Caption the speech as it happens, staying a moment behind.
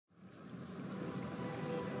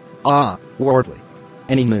Ah, Wardley.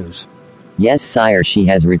 Any news? Yes, sire, she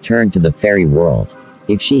has returned to the fairy world.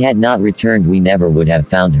 If she had not returned, we never would have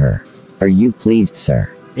found her. Are you pleased,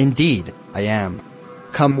 sir? Indeed, I am.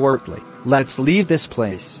 Come, Wardley, let's leave this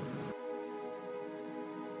place.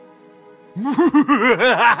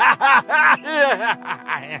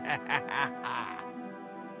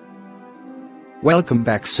 Welcome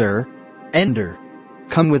back, sir. Ender.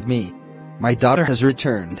 Come with me. My daughter has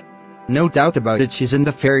returned. No doubt about it, she's in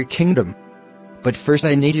the fairy kingdom. But first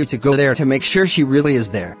I need you to go there to make sure she really is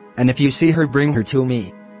there, and if you see her, bring her to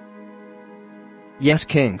me. Yes,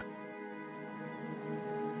 King.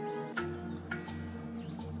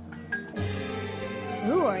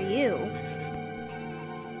 Who are you?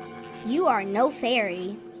 You are no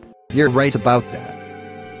fairy. You're right about that.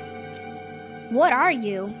 What are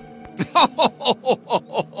you?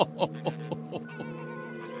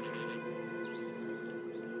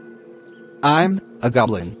 I'm a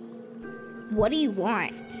goblin. What do you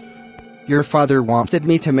want? Your father wanted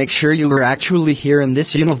me to make sure you were actually here in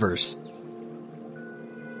this universe.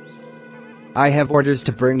 I have orders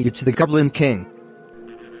to bring you to the Goblin King.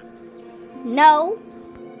 No.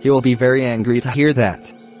 He will be very angry to hear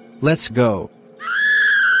that. Let's go.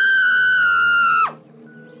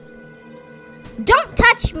 Don't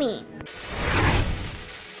touch me!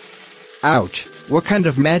 Ouch, what kind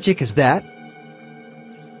of magic is that?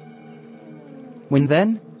 When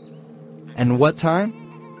then? And what time?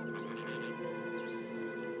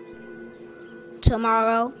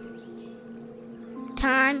 Tomorrow.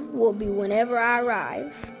 Time will be whenever I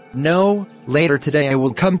arrive. No, later today I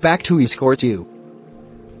will come back to escort you.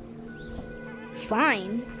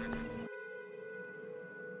 Fine.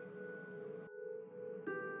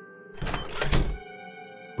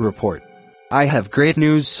 Report. I have great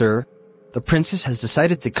news, sir. The princess has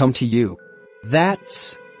decided to come to you.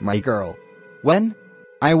 That's my girl. When?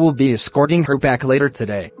 I will be escorting her back later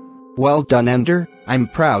today. Well done, Ender. I'm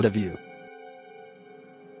proud of you.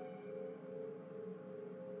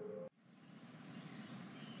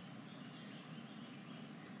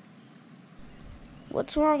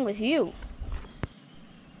 What's wrong with you?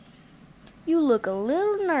 You look a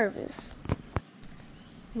little nervous.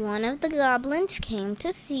 One of the goblins came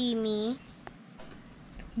to see me.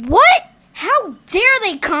 What? How dare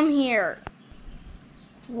they come here?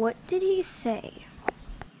 What did he say?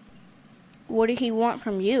 What did he want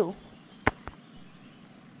from you?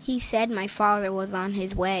 He said my father was on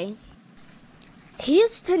his way. He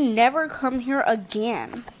is to never come here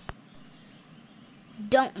again.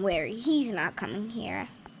 Don't worry, he's not coming here.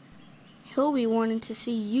 He'll be wanting to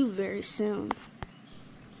see you very soon.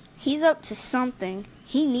 He's up to something.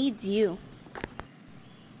 He needs you.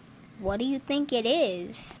 What do you think it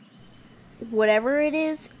is? Whatever it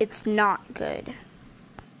is, it's not good.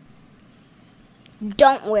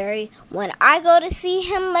 Don't worry, when I go to see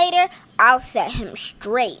him later, I'll set him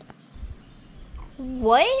straight.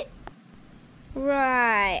 What?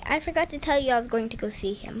 Right, I forgot to tell you I was going to go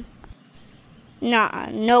see him. Nah,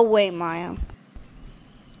 no way, Maya.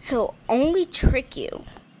 He'll only trick you.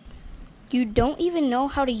 You don't even know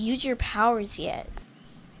how to use your powers yet.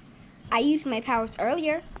 I used my powers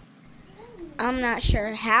earlier. I'm not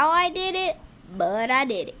sure how I did it, but I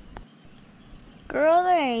did it. Girl,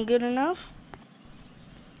 that ain't good enough.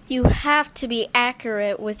 You have to be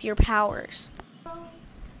accurate with your powers.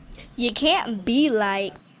 You can't be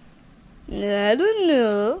like, I don't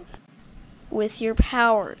know, with your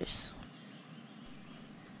powers.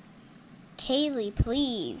 Kaylee,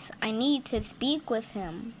 please, I need to speak with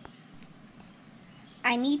him.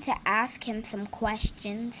 I need to ask him some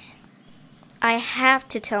questions. I have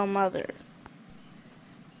to tell Mother.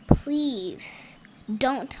 Please,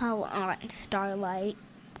 don't tell Aunt Starlight.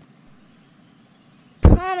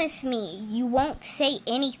 Promise me you won't say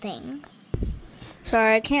anything.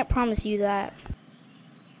 Sorry, I can't promise you that.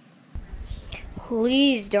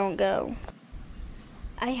 Please don't go.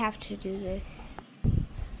 I have to do this.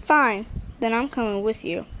 Fine, then I'm coming with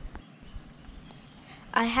you.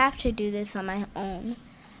 I have to do this on my own.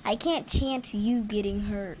 I can't chance you getting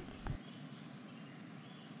hurt.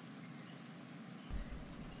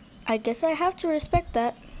 I guess I have to respect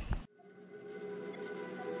that.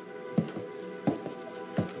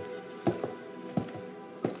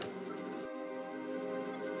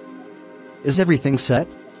 Is everything set?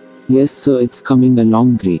 Yes, sir, it's coming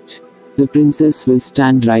along great. The princess will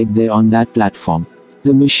stand right there on that platform.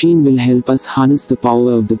 The machine will help us harness the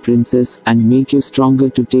power of the princess and make you stronger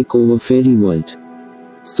to take over fairy world.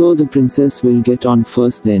 So the princess will get on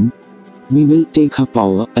first, then we will take her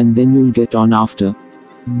power, and then you'll get on after.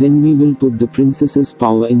 Then we will put the princess's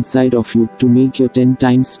power inside of you to make you 10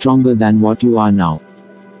 times stronger than what you are now.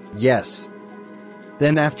 Yes.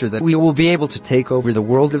 Then after that we will be able to take over the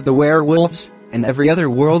world of the werewolves, and every other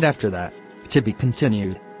world after that. To be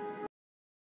continued.